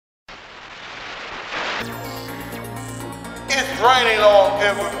It's raining on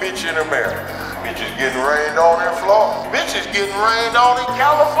every bitch in America. Bitches getting rained on in Florida. Bitches getting rained on in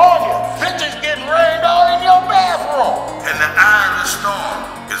California. Bitches getting rained on in your bathroom. And the eye of the storm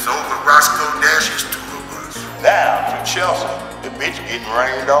is over Roscoe Dash's tour bus. Now to Chelsea, the bitch getting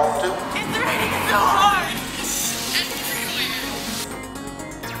rained on too. It's raining so hard.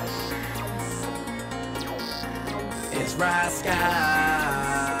 It's Roscoe.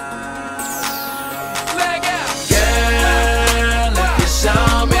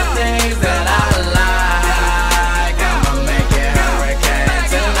 Show me things that I like. I'ma make it hurricane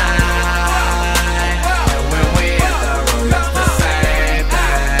tonight. And when we hit the room, it's the same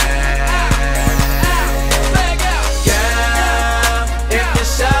thing. Girl, if you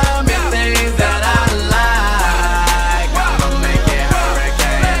show me things that I like, I'ma make it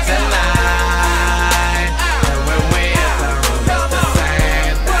hurricane tonight. And when we hit the room, it's the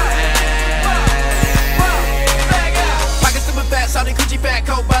same thing. Pocket super fat, shawty coochie fat,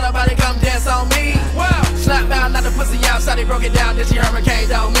 coat bottle, body come dance on me. Wow. Slap down, not the pussy out, shawty broke it down, then she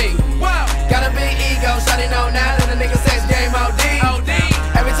hurricaned on me. Wow. Got a big ego, shawty know now that the nigga sex game OD.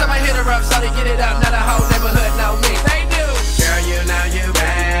 Every time I hit her up, shawty get it up, now the whole neighborhood know me. They do. Girl, you know you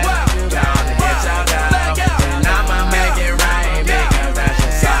bad. Wow. Gonna get your dough, and I'ma make it rain because that's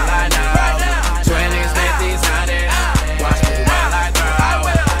just all I know. Right now. 20s, 50s, 100s, watch me while I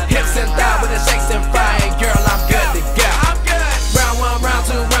throw. Hips and thigh with the shakes and frying, girl, I'm good to go. Round 1, round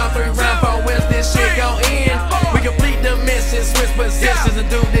 2, round 3, round 4, when this shit go in, we complete the mission, switch positions and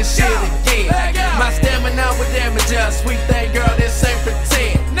do this shit again. My stamina with damage, a sweet thing, girl, this ain't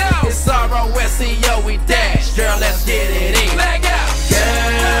pretend. It's R-O-S-C-O, we dash, girl, let's get it in. Girl,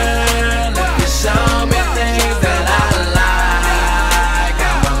 if you show me things that I like,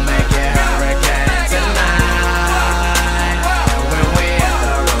 I'ma make it hurricane tonight. And when we hit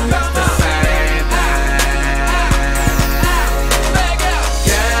the room, it's the same thing.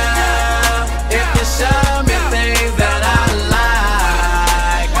 Girl, if you show me things that I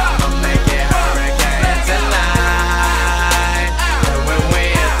like, I'ma make it hurricane tonight. And when we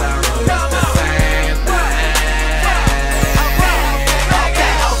hit the room, it's the same thing.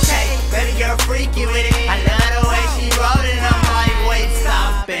 Okay, baby girl freaky with it. I love the way she rolled it. I'm like, wait,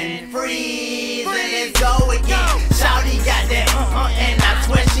 stop and freeze, and let's go again. Shawty got that and I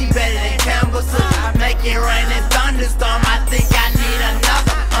swear she better than Campbell soup. Make it rain and thunderstorm. I think I need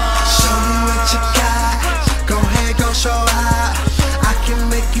another. Show me what you got. Go ahead, go show out. I can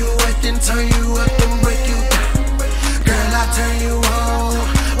make you wet and turn you up and break you down. Girl, I turn you on.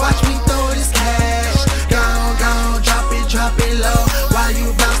 Watch me throw this cash. Gone, drop it low. While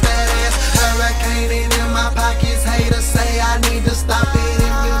you bounce that ass, hurricane in my pockets. Haters say I need to stop it.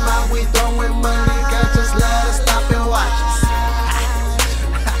 Even while we throwing money, girl, just let us stop and watch us.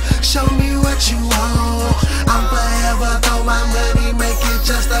 Show me what you want. I'm forever throw my money, make it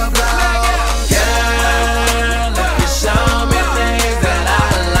just a block.